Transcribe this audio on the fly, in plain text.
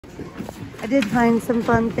I did find some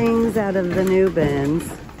fun things out of the new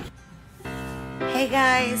bins. Hey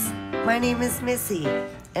guys, my name is Missy,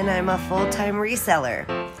 and I'm a full-time reseller,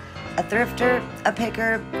 a thrifter, a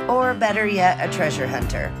picker, or better yet, a treasure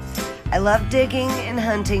hunter. I love digging and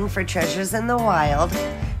hunting for treasures in the wild,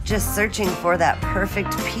 just searching for that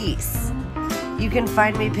perfect piece. You can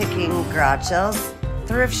find me picking garage sales,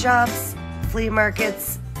 thrift shops, flea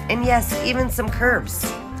markets, and yes, even some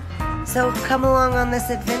curbs. So come along on this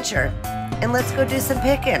adventure, and let's go do some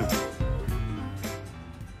picking.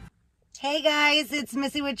 Hey guys, it's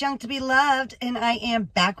Missy with Junk to Be Loved, and I am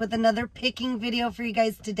back with another picking video for you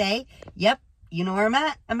guys today. Yep, you know where I'm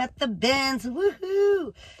at. I'm at the bins.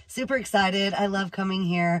 Woohoo! Super excited. I love coming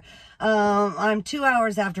here. I'm 2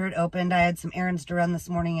 hours after it opened. I had some errands to run this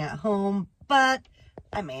morning at home, but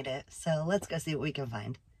I made it. So let's go see what we can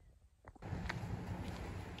find.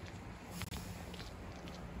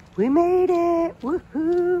 We made it!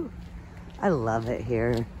 Woohoo! I love it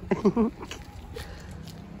here.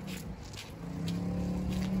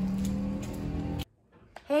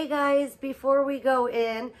 Hey guys, before we go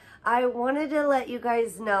in, I wanted to let you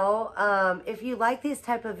guys know, if you like these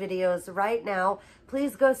type of videos right now,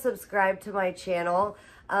 please go subscribe to my channel.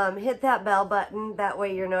 Hit that bell button, that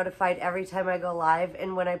way you're notified every time I go live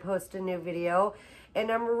and when I post a new video. And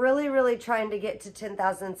I'm really trying to get to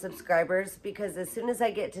 10,000 subscribers, because as soon as I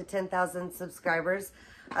get to 10,000 subscribers,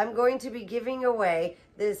 I'm going to be giving away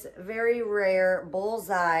this very rare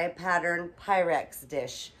bullseye pattern Pyrex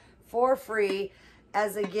dish for free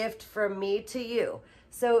as a gift from me to you.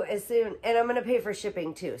 So and I'm going to pay for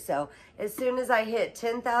shipping too. So as soon as I hit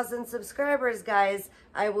 10,000 subscribers, guys,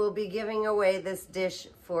 I will be giving away this dish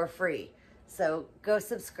for free. So go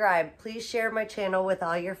subscribe. Please share my channel with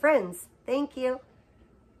all your friends. Thank you.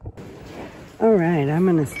 All right, I'm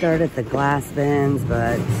gonna start at the glass bins,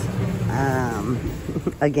 but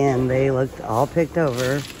again, they looked all picked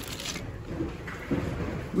over.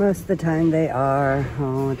 Most of the time they are.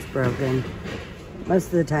 Oh, it's broken. Most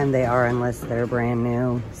of the time they are, unless they're brand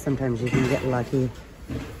new. Sometimes you can get lucky.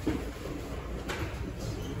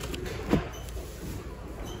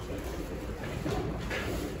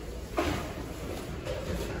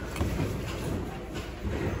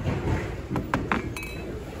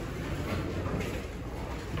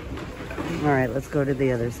 All right, let's go to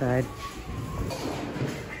the other side.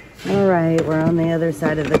 All right, we're on the other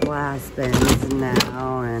side of the glass bins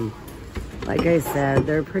now, and like I said,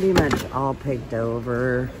 they're pretty much all picked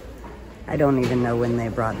over. I don't even know when they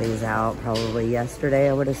brought these out. Probably yesterday,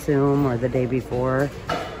 I would assume, or the day before.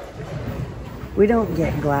 We don't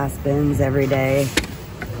get glass bins every day.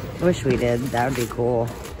 Wish we did. That would be cool.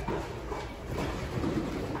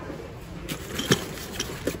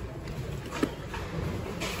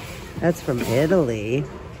 That's from Italy.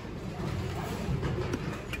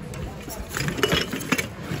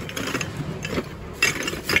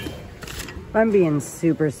 I'm being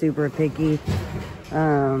super picky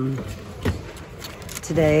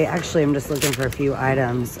today. Actually, I'm just looking for a few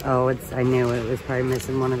items. Oh, I knew it was probably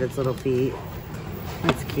missing one of its little feet.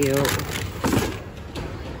 That's cute.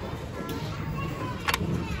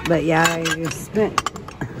 But yeah, I spent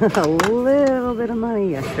a little bit of money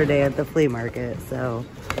yesterday at the flea market, so.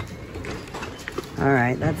 All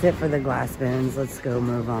right, that's it for the glass bins. Let's go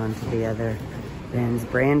move on to the other bins.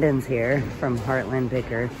 Brandon's here from Heartland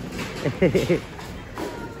Picker.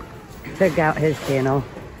 Check out his channel.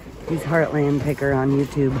 He's Heartland Picker on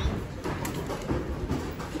YouTube.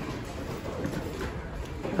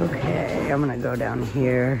 Okay, I'm gonna go down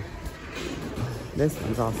here. This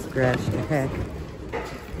one's all scratched to heck.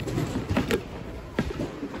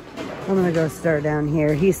 I'm gonna go start down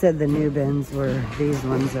here. He said the new bins were these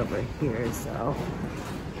ones over here, so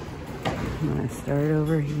I'm gonna start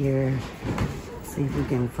over here. See if we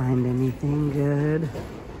can find anything good.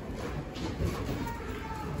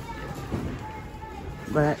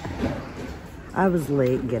 But I was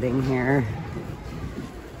late getting here.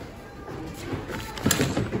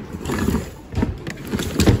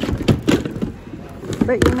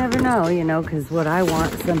 But you never know, you know, because what I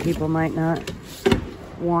want, some people might not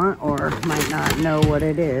want or might not know what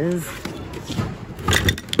it is.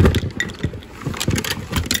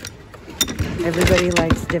 Everybody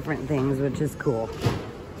likes different things, which is cool.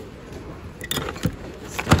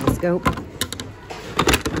 Stethoscope.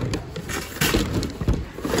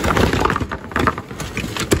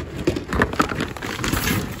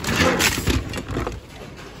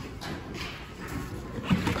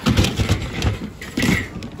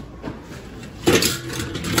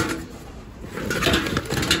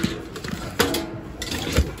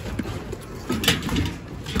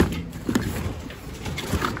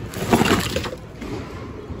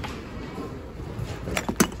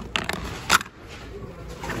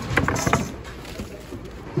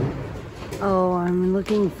 I'm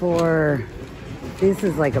looking for, this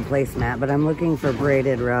is like a placemat, but I'm looking for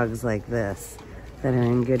braided rugs like this that are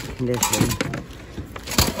in good condition.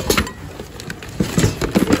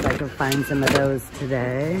 See if I can find some of those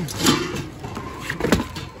today.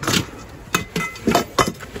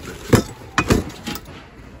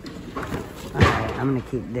 Alright, I'm gonna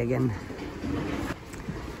keep digging.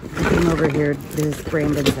 I came over here,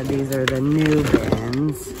 Brandon said these are the new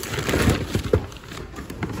bins.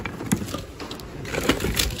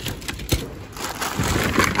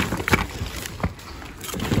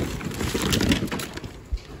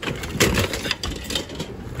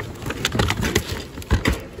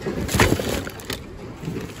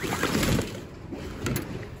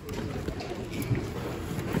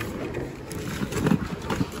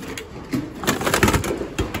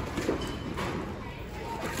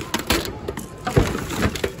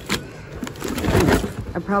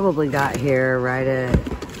 I probably got here right at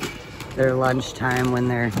their lunchtime when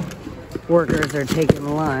their workers are taking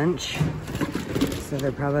lunch. So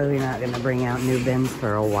they're probably not going to bring out new bins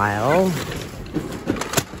for a while.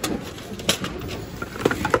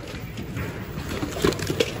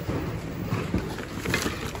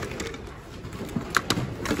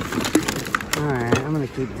 Alright, I'm going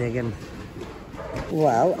to keep digging.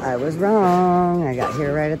 Well, I was wrong. I got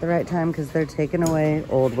here right at the right time because they're taking away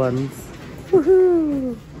old ones.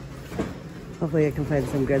 Woohoo! Hopefully I can find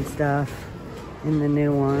some good stuff in the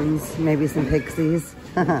new ones. Maybe some pixies.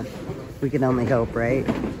 We can only hope, right?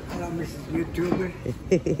 Hello, Mrs.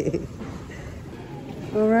 YouTuber.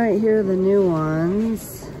 All right, here are the new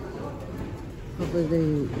ones. Hopefully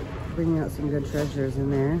they bring out some good treasures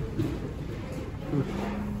in there.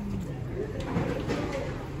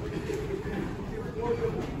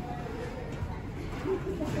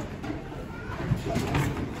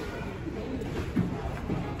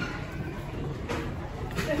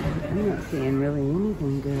 I'm not seeing really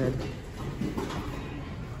anything good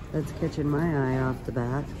that's catching my eye off the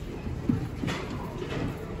bat.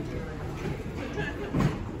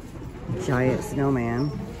 Giant snowman.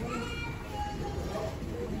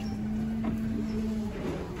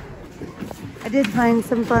 I did find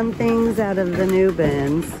some fun things out of the new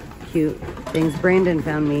bins. Cute things. Brandon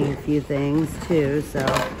found me a few things too, so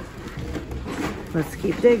let's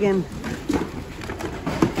keep digging.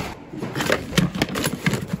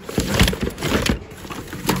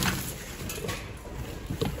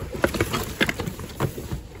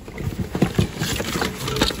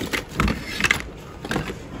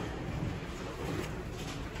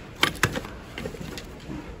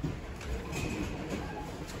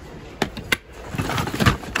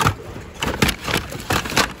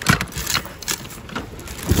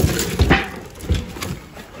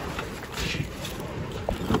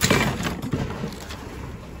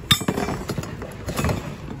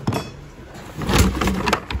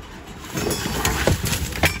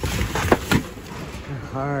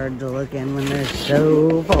 Hard to look in when they're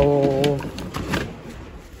so full.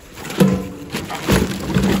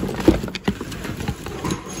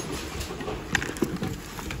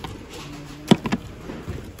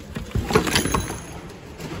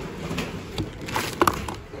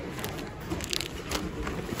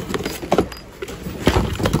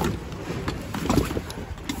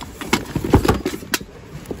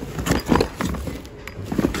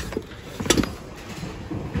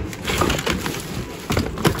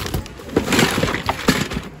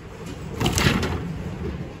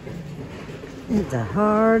 It's a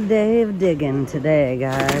hard day of digging today,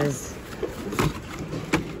 guys.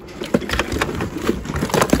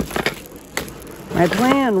 My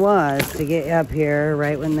plan was to get up here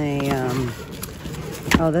right when they,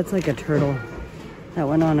 oh, that's like a turtle. That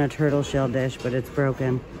went on a turtle shell dish, but it's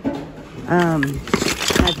broken.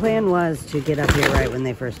 My plan was to get up here right when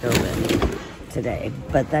they first opened today,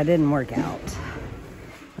 but that didn't work out,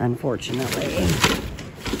 unfortunately.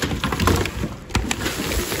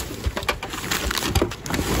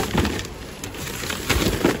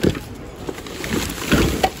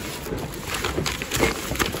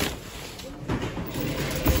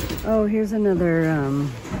 Oh, here's another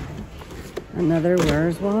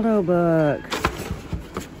Where's Waldo book.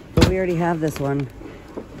 But we already have this one.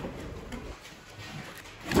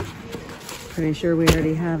 Pretty sure we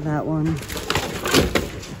already have that one.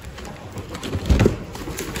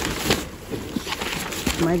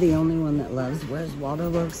 Am I the only one that loves Where's Waldo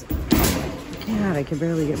books? God, I can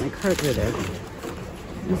barely get my cart through there.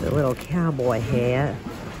 There's a little cowboy hat.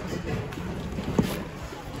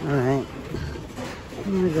 Alright.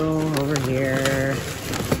 I'm gonna go over here,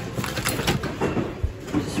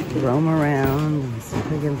 just roam around and see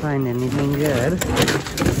if we can find anything good.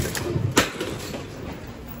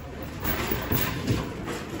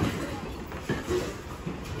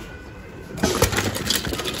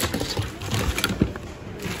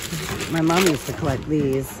 My mom used to collect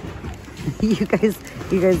these. You guys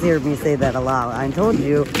hear me say that a lot. I told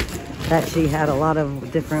you that she had a lot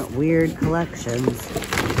of different weird collections.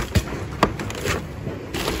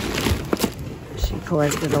 She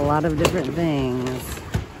collected a lot of different things.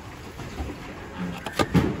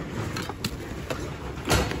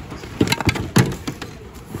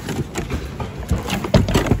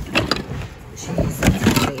 Jeez, that's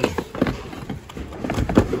heavy.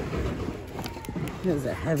 There's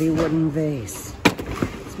a heavy wooden vase.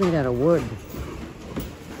 It's made out of wood.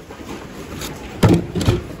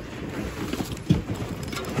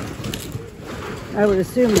 I would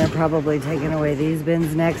assume they're probably taking away these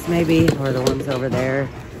bins next, maybe, or the ones over there.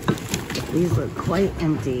 These look quite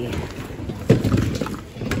empty.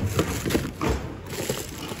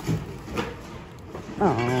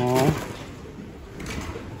 Oh.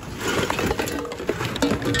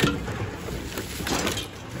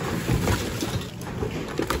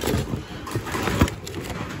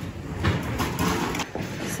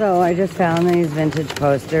 So I just found these vintage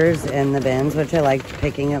posters in the bins, which I like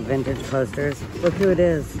picking up vintage posters. Look who it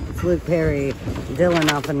is. It's Luke Perry,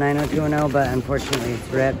 Dylan off of 90210, but unfortunately it's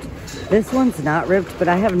ripped. This one's not ripped, but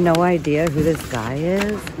I have no idea who this guy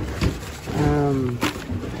is.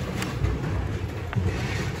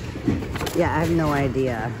 Yeah, I have no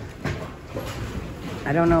idea.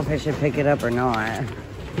 I don't know if I should pick it up or not.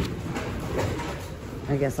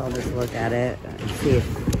 I guess I'll just look at it and see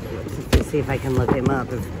if I can look him up,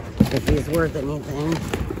 if he's worth anything.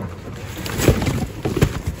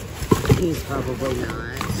 He's probably not.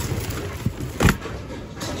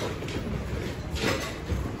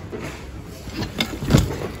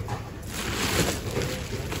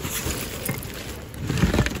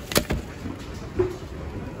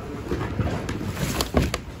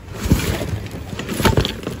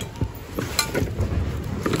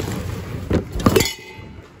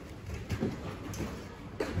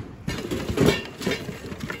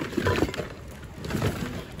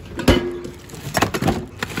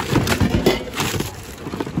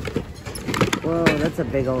 Whoa, that's a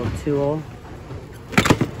big old tool.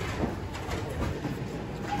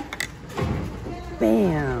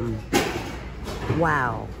 Bam!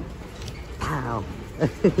 Wow. Pow.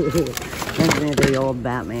 Reminds me of the old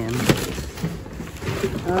Batman.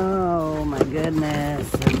 Oh my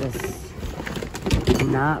goodness. I'm just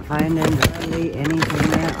not finding hardly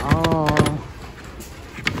anything at all.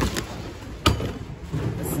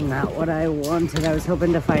 This is not what I wanted. I was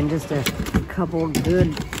hoping to find just a couple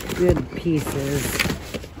good pieces.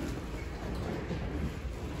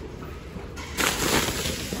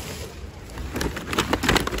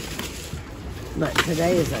 But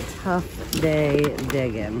today is a tough day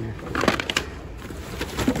digging.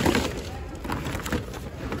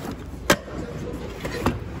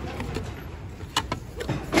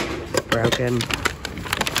 Broken.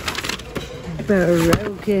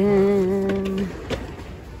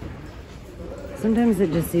 Sometimes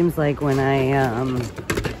it just seems like when I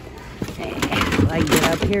get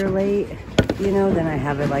up here late, you know, then I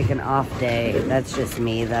have it like an off day. That's just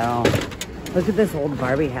me though. Look at this old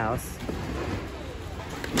Barbie house.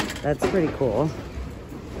 That's pretty cool.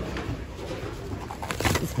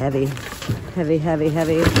 It's heavy. Heavy.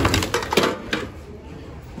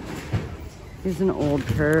 Here's an old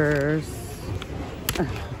purse.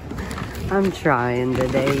 I'm trying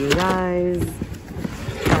today, you guys.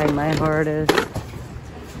 Trying my hardest.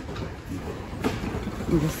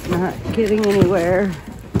 I'm just not getting anywhere.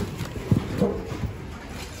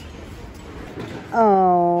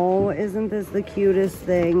 Oh, isn't this the cutest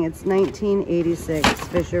thing? It's 1986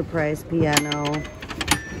 Fisher-Price piano.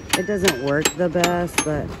 It doesn't work the best,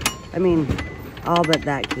 but I mean, all but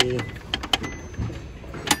that key.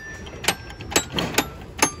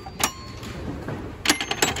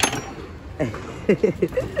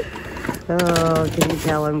 Oh, can you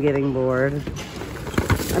tell I'm getting bored?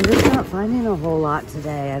 I'm just not finding a whole lot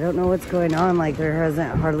today. I don't know what's going on. Like, there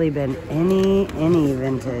hasn't hardly been any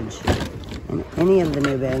vintage in any of the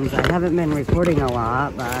new bins. I haven't been recording a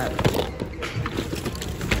lot, but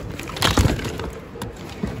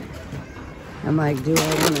I'm like, do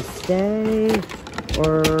I want to stay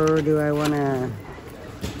or do I want to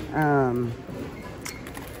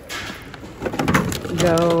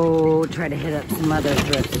go try to hit up some other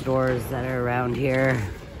thrift stores that are around here?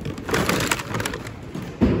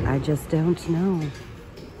 I just don't know.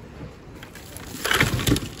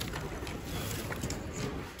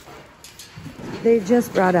 They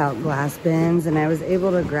just brought out glass bins and I was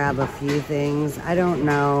able to grab a few things. I don't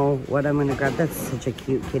know what I'm gonna grab. That's such a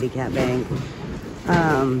cute kitty cat bank.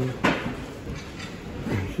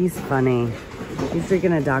 He's funny. He's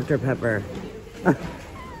drinking a Dr. Pepper.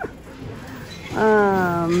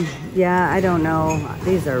 Yeah, I don't know.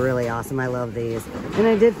 These are really awesome. I love these. And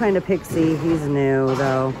I did find a Pixie. He's new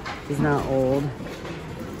though. He's not old.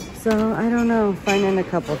 So I don't know. Finding a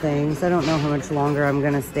couple things. I don't know how much longer I'm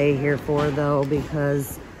gonna stay here for though,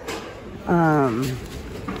 because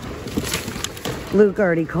Luke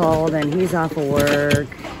already called and he's off of work.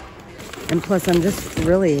 And plus I'm just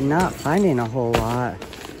really not finding a whole lot.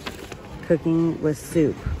 Cooking with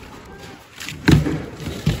soup.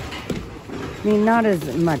 I mean, not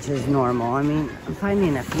as much as normal. I mean, I'm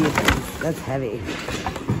finding a few things. That's heavy.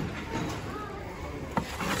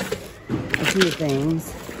 A few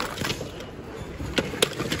things.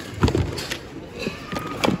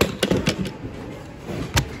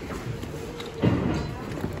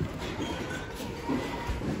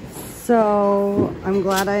 So I'm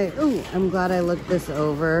glad I looked this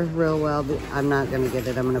over real well. I'm not gonna get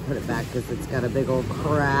it. I'm gonna put it back because it's got a big old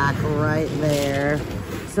crack right there.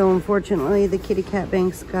 So unfortunately, the kitty cat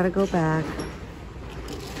bank's gotta go back.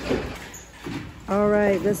 All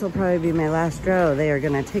right, this will probably be my last row. They are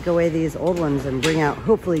gonna take away these old ones and bring out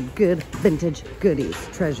hopefully good vintage goodies,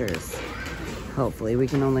 treasures. Hopefully, we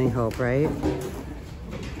can only hope, right?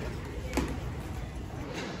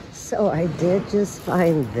 So I did just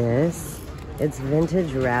find this. It's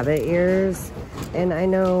vintage rabbit ears. And I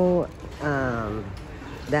know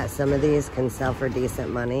that some of these can sell for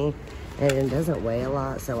decent money. And it doesn't weigh a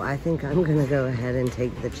lot. So I think I'm going to go ahead and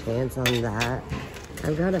take the chance on that.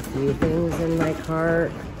 I've got a few things in my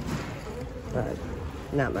cart, but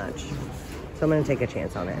not much. So I'm going to take a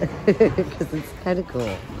chance on it. Because it's kind of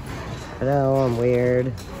cool. I know, I'm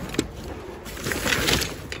weird.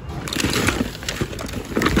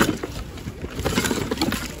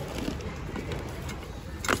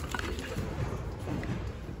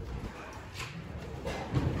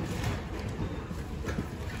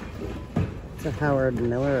 It's a Howard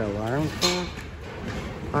Miller alarm clock,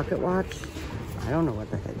 pocket watch. I don't know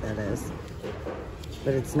what the heck that is,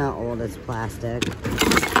 but it's not old, it's plastic.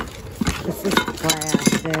 It's just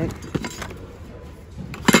plastic.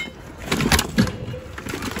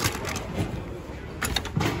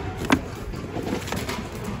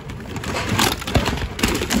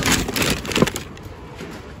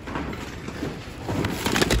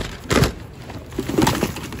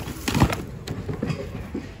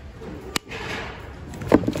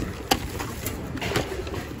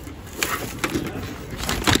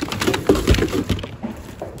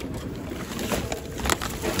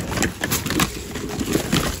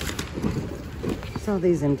 All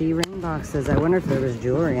these empty ring boxes. I wonder if there was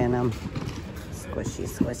jewelry in them. Squishy,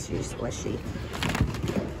 squishy, squishy.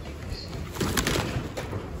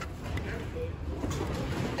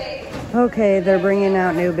 Okay, they're bringing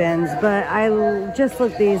out new bins, but I just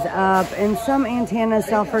looked these up, and some antennas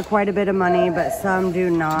sell for quite a bit of money, but some do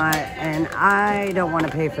not, and I don't want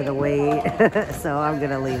to pay for the weight, so I'm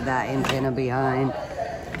gonna leave that antenna behind.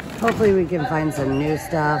 Hopefully we can find some new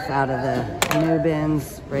stuff out of the new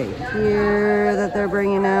bins right here that they're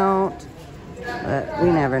bringing out, but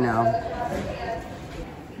we never know.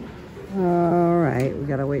 All right, we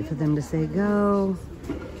gotta wait for them to say go.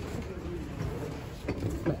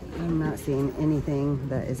 But I'm not seeing anything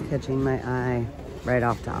that is catching my eye right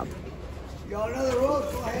off top. You got another roll?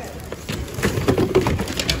 Go ahead.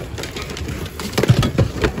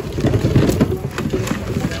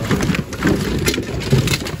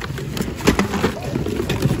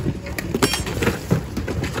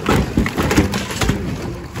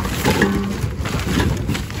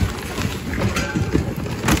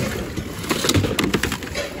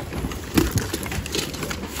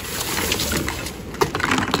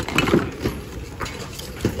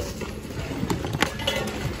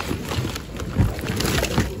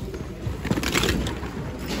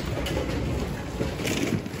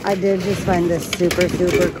 I did just find this super,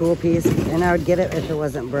 super cool piece, and I would get it if it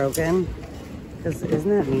wasn't broken, because isn't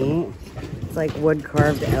that neat? It's like wood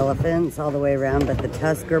carved elephants all the way around, but the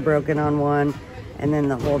tusks are broken on one, and then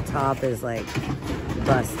the whole top is like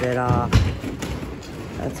busted off.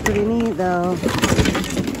 That's pretty neat though.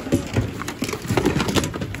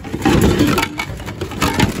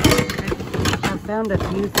 I found a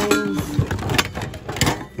few things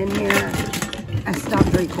in here. I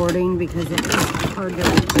stopped recording because it's hard to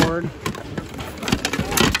record.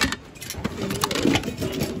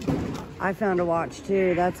 I found a watch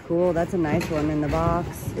too. That's cool. That's a nice one in the box.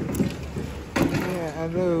 Yeah, I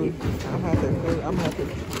know. I'm happy.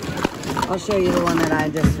 I'll show you the one that I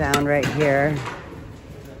just found right here.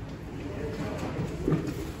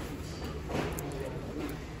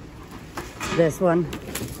 This one.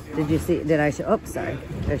 Did you see? Did I show? Oh, sorry.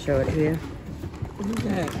 Did I show it to you? Who's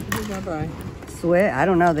that? Who's that by? Swiss. I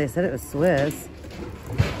don't know. They said it was Swiss.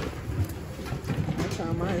 I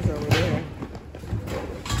found mine's over there.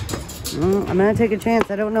 I'm going to take a chance.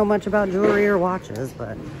 I don't know much about jewelry or watches,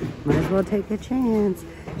 but might as well take a chance.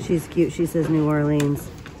 She's cute. She says New Orleans.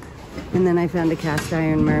 And then I found a cast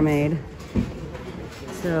iron mermaid.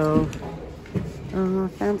 So,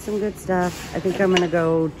 found some good stuff. I think I'm going to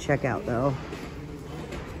go check out, though.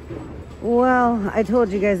 Well, I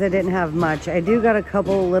told you guys I didn't have much. I do got a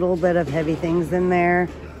couple little bit of heavy things in there,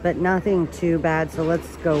 but nothing too bad. So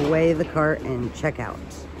let's go weigh the cart and check out.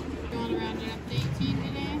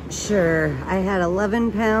 Sure. I had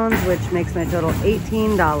 11 pounds, which makes my total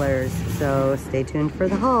 $18. So stay tuned for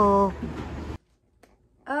the haul.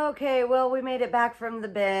 Okay, well, we made it back from the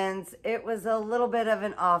bins. It was a little bit of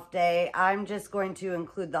an off day. I'm just going to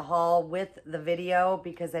include the haul with the video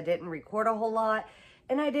because I didn't record a whole lot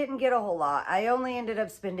and I didn't get a whole lot. I only ended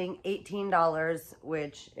up spending $18,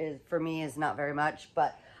 which is for me is not very much,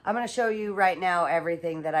 but I'm going to show you right now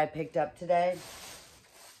everything that I picked up today.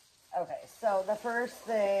 Okay, so the first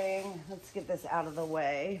thing, let's get this out of the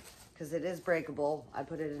way because it is breakable. I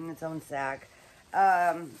put it in its own sack.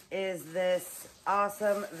 Is this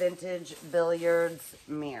awesome vintage billiards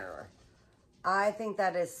mirror. I think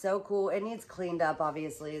that is so cool. It needs cleaned up,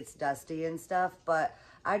 obviously. It's dusty and stuff, but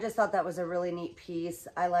I just thought that was a really neat piece.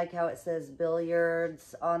 I like how it says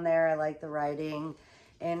billiards on there. I like the writing.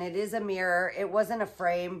 And it is a mirror. It wasn't a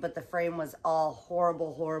frame, but the frame was all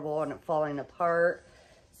horrible and falling apart.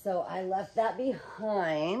 So I left that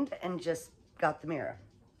behind and just got the mirror.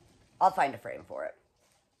 I'll find a frame for it.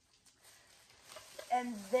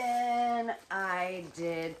 And then I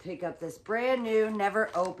did pick up this brand new, never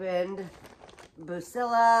opened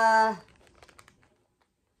Busilla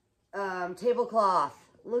tablecloth.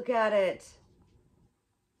 Look at it.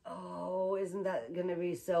 Oh, isn't that going to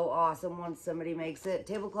be so awesome once somebody makes it?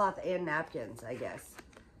 Tablecloth and napkins, I guess.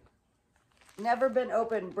 Never been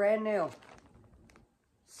opened, brand new.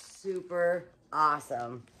 Super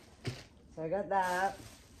awesome. So I got that.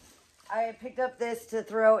 I picked up this to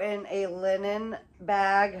throw in a linen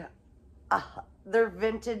bag. They're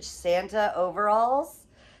vintage Santa overalls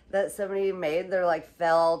that somebody made. They're like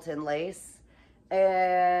felt and lace.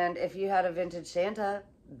 And if you had a vintage Santa,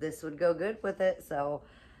 this would go good with it. So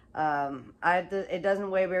it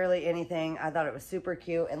doesn't weigh barely anything. I thought it was super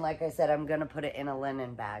cute. And like I said, I'm going to put it in a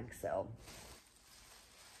linen bag. So.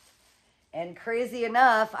 And crazy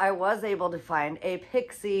enough, I was able to find a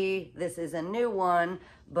Pixie. This is a new one,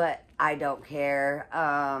 but I don't care.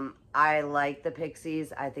 I like the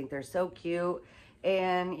Pixies. I think they're so cute.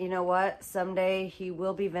 And you know what? Someday he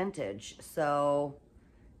will be vintage. So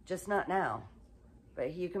just not now.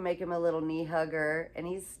 But you can make him a little knee hugger and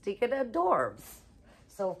he's stinking adorbs.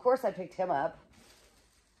 So of course I picked him up.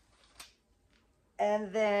 And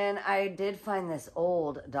then I did find this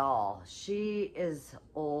old doll. She is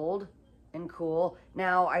old and cool.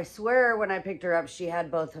 Now, I swear when I picked her up, she had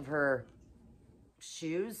both of her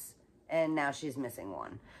shoes, and now she's missing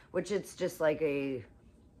one, which it's just like a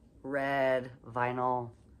red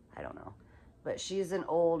vinyl. I don't know. But she's an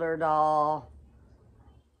older doll.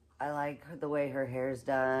 I like the way her hair's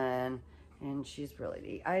done, and she's really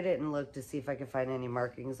neat. I didn't look to see if I could find any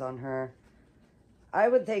markings on her. I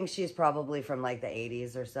would think she's probably from like the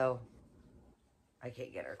 80s or so. I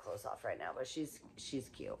can't get her clothes off right now, but she's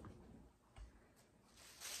cute.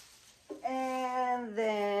 And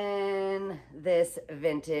then this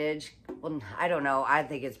vintage, well, I don't know. I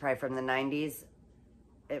think it's probably from the 90s.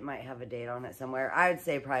 It might have a date on it somewhere. I would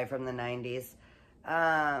say probably from the 90s.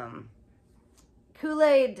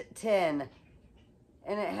 Kool-Aid tin.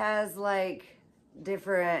 And it has like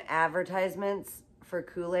different advertisements for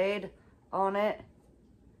Kool-Aid on it.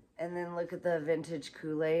 And then look at the vintage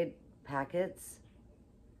Kool-Aid packets.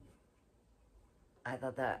 I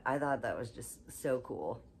thought that was just so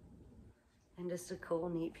cool. And just a cool,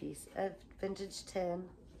 neat piece of vintage tin.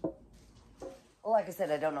 Well, like I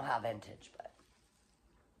said, I don't know how vintage, but.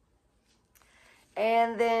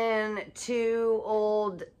 And then 2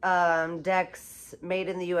 old decks made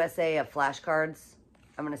in the USA of flashcards.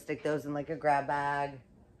 I'm going to stick those in like a grab bag.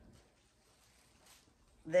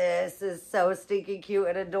 This is so stinking cute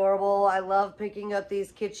and adorable. I love picking up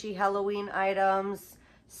these kitschy Halloween items.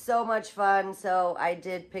 So much fun. So I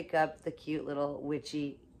did pick up the cute little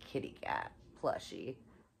witchy kitty cat plushie.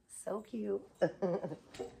 So cute.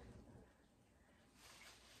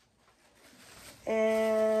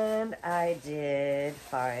 And I did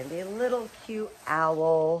find a little cute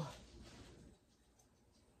owl.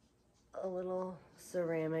 A little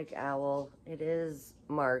ceramic owl. It is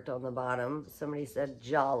marked on the bottom. Somebody said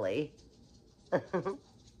jolly.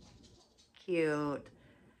 Cute.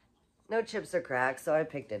 No chips or cracks, so I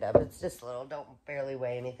picked it up. It's just little, don't barely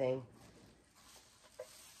weigh anything.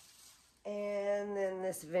 And then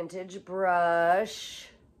this vintage brush.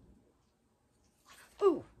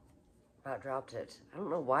 Ooh, about dropped it. I don't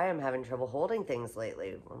know why I'm having trouble holding things lately.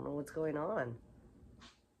 I don't know what's going on.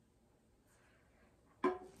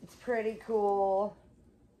 It's pretty cool.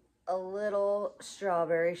 A little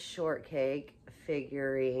strawberry shortcake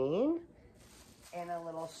figurine. And a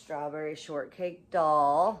little strawberry shortcake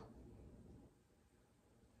doll.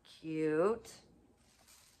 Cute.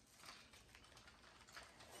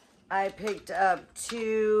 I picked up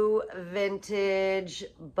 2 vintage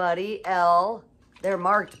Buddy L. They're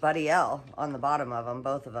marked Buddy L on the bottom of them,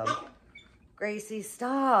 both of them. Gracie,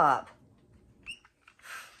 stop.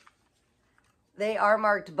 They are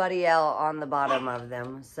marked Buddy L on the bottom of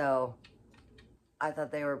them, so I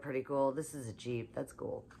thought they were pretty cool. This is a Jeep. That's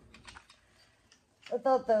cool. I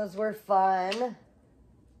thought those were fun.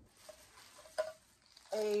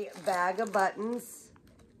 A bag of buttons.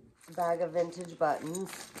 A bag of vintage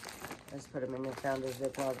buttons. I just put them in and found a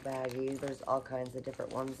Ziploc baggie. There's all kinds of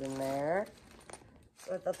different ones in there.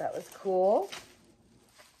 So I thought that was cool.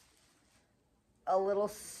 A little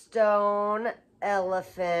stone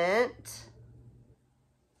elephant.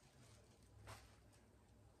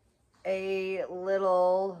 A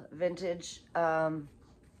little vintage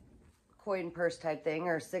coin purse type thing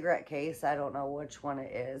or cigarette case. I don't know which one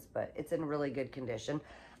it is, but it's in really good condition.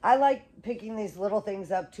 I like picking these little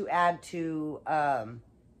things up to add to,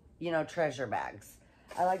 you know, treasure bags.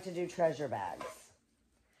 I like to do treasure bags.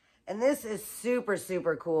 And this is super,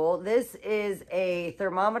 super cool. This is a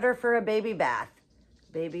thermometer for a baby bath.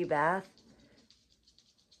 Baby bath.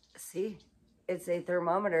 See? It's a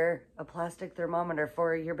thermometer, a plastic thermometer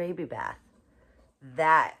for your baby bath.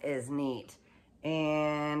 That is neat.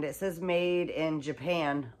 And it says made in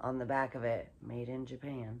Japan on the back of it. Made in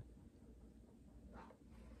Japan.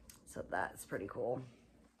 So that's pretty cool.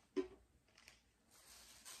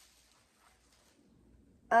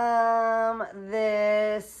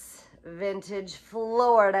 This vintage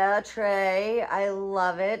Florida tray. I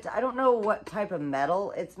love it. I don't know what type of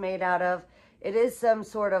metal it's made out of. It is some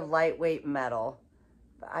sort of lightweight metal.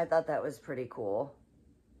 But I thought that was pretty cool.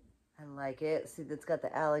 I like it. See, it's got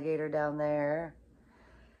the alligator down there.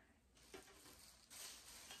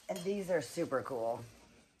 And these are super cool.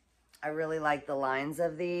 I really like the lines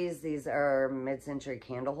of these. These are mid-century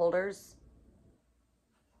candle holders.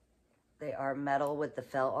 They are metal with the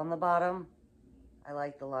felt on the bottom. I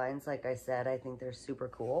like the lines, like I said. I think they're super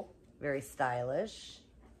cool. Very stylish.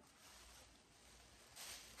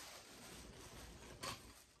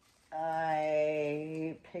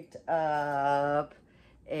 I picked up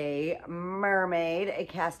a mermaid, a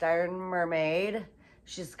cast iron mermaid.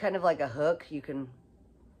 She's kind of like a hook. You can,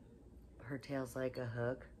 her tail's like a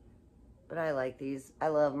hook. But I like these. I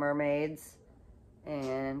love mermaids.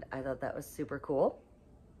 And I thought that was super cool.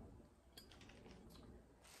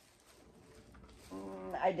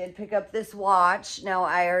 I did pick up this watch. Now,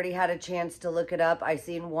 I already had a chance to look it up. I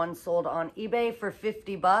seen one sold on eBay for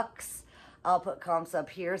 50 bucks. I'll put comps up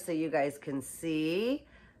here so you guys can see.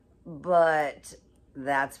 But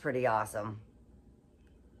that's pretty awesome.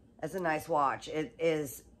 That's a nice watch. It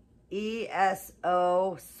is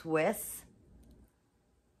ESO Swiss.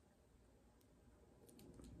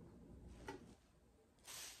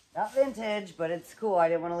 Not vintage, but it's cool. I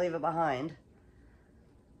didn't want to leave it behind.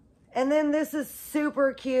 And then this is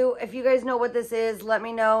super cute. If you guys know what this is, let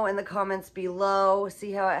me know in the comments below.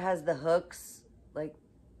 See how it has the hooks? Like,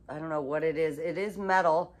 I don't know what it is. It is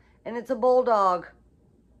metal, and it's a bulldog.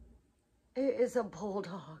 It is a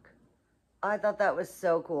bulldog. I thought that was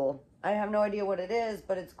so cool. I have no idea what it is,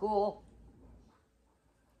 but it's cool.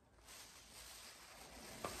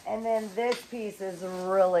 And then this piece is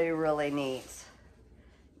really, really neat.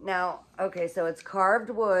 Now, okay, so it's carved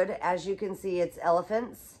wood. As you can see, it's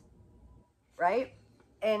elephants, right?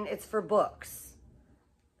 And it's for books.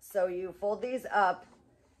 So you fold these up,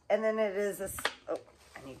 and then it is a, oh,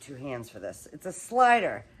 I need 2 hands for this. It's a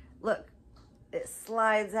slider. Look, it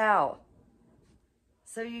slides out.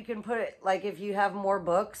 So you can put it, like if you have more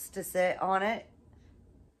books to sit on it,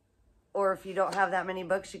 or if you don't have that many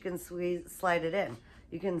books, you can slide it in.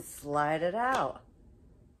 You can slide it out,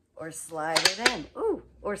 or slide it in. Ooh,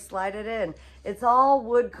 or slide it in. It's all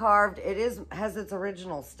wood carved. It has its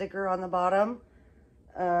original sticker on the bottom.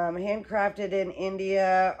 Handcrafted in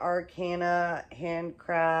India, Arcana,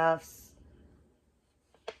 handcrafts.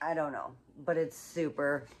 I don't know, but it's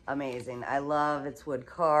super amazing. I love its wood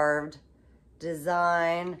carved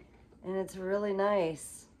design, and it's really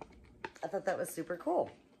nice. I thought that was super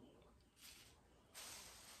cool.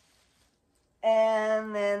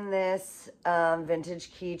 And then this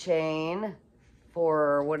vintage keychain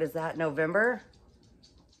for, what is that, November?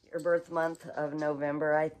 Your birth month of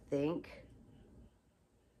November, I think.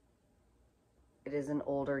 It is an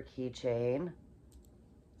older keychain.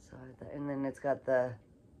 So, and then it's got the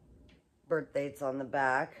birth dates on the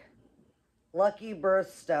back. Lucky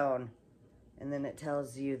birthstone. And then it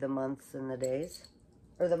tells you the months and the days.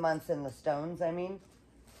 Or the months and the stones, I mean.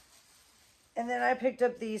 And then I picked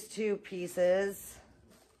up these two pieces.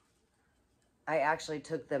 I actually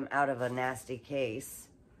took them out of a nasty case.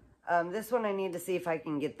 This one I need to see if I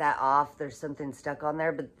can get that off. There's something stuck on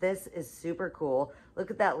there, but this is super cool.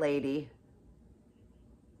 Look at that lady.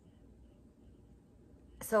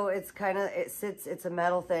 So it's kind of, it's a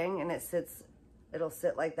metal thing, and it'll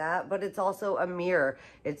sit like that, but it's also a mirror.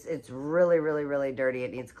 It's really, really, really dirty.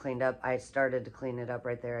 It needs cleaned up. I started to clean it up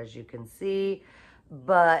right there, as you can see,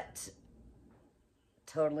 but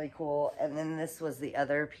totally cool. And then this was the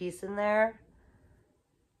other piece in there.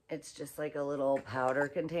 It's just like a little powder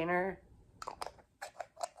container.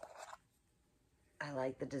 I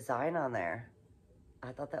like the design on there.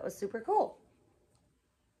 I thought that was super cool.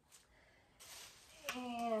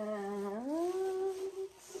 And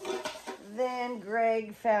then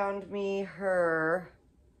Greg found me her.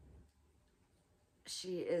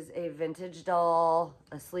 She is a vintage doll,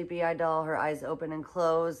 a sleepy eye doll. Her eyes open and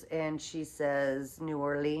close, and she says New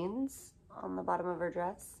Orleans on the bottom of her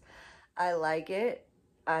dress. I like it.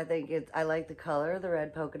 I like the color, the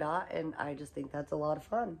red polka dot, and I just think that's a lot of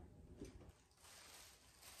fun.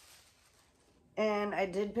 And I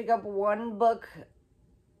did pick up one book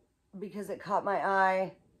because it caught my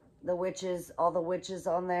eye. The witches, all the witches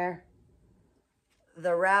on there.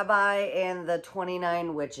 The Rabbi and the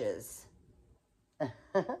 29 Witches.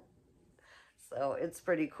 So it's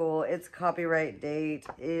pretty cool. Its copyright date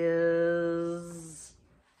is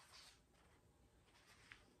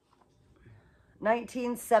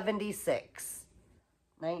 1976.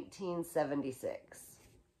 1976.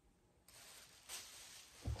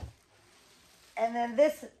 And then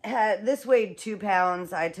this weighed 2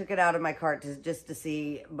 pounds. I took it out of my cart just to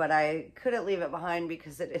see, but I couldn't leave it behind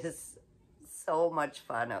because it is so much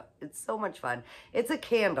fun. It's so much fun. It's a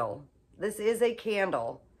candle. This is a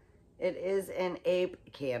candle. It is an ape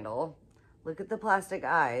candle. Look at the plastic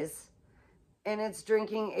eyes. And it's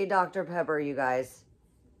drinking a Dr. Pepper, you guys.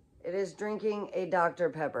 It is drinking a Dr.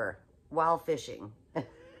 Pepper while fishing.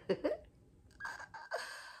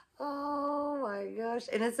 Oh my gosh.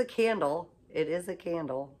 And it's a candle. It is a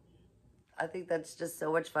candle. I think that's just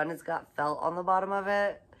so much fun. It's got felt on the bottom of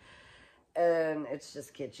it. And it's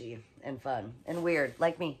just kitschy and fun and weird,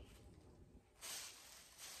 like me.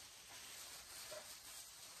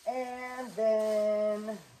 And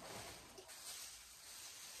then,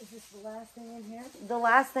 is this the last thing in here? The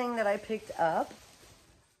last thing that I picked up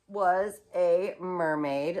was a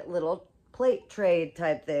mermaid little plate tray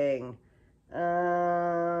type thing. I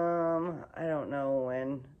don't know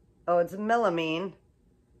when. Oh, it's melamine.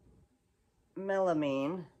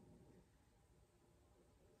 Melamine.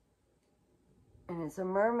 And it's a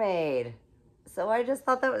mermaid. So I just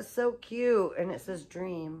thought that was so cute. And it says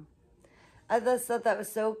dream. I just thought that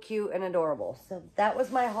was so cute and adorable. So that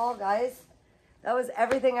was my haul, guys. That was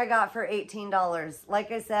everything I got for $18.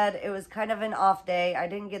 Like I said, it was kind of an off day. I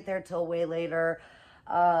didn't get there till way later.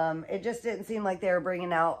 It just didn't seem like they were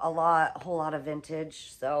bringing out a whole lot of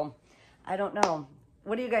vintage. So I don't know.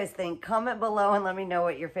 What do you guys think? Comment below and let me know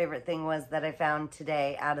what your favorite thing was that I found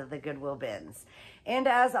today out of the Goodwill bins. And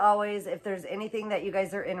as always, if there's anything that you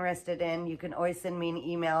guys are interested in, you can always send me an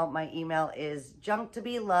email. My email is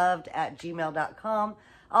junktobeloved@gmail.com.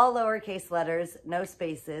 All lowercase letters, no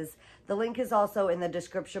spaces. The link is also in the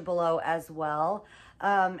description below as well.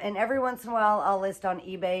 And every once in a while, I'll list on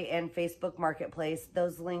eBay and Facebook Marketplace.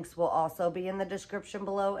 Those links will also be in the description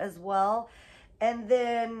below as well. And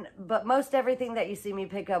then, but most everything that you see me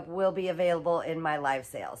pick up will be available in my live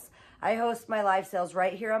sales. I host my live sales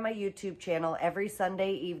right here on my YouTube channel every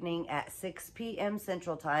Sunday evening at 6 p.m.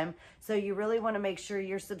 Central Time. So you really want to make sure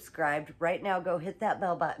you're subscribed. Right now, go hit that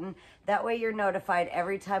bell button. That way you're notified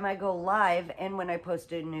every time I go live and when I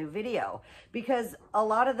post a new video. Because a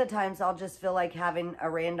lot of the times I'll just feel like having a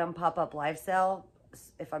random pop-up live sale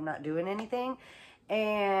if I'm not doing anything.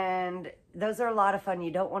 And those are a lot of fun.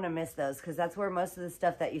 You don't want to miss those because that's where most of the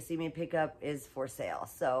stuff that you see me pick up is for sale.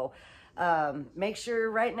 So make sure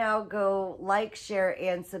right now, go like, share,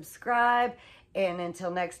 and subscribe. And until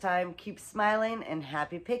next time, keep smiling and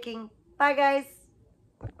happy picking. Bye, guys.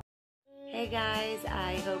 Hey, guys.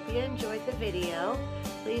 I hope you enjoyed the video.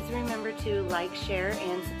 Please remember to like, share,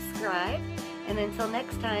 and subscribe. And until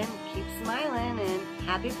next time, keep smiling and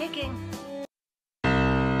happy picking.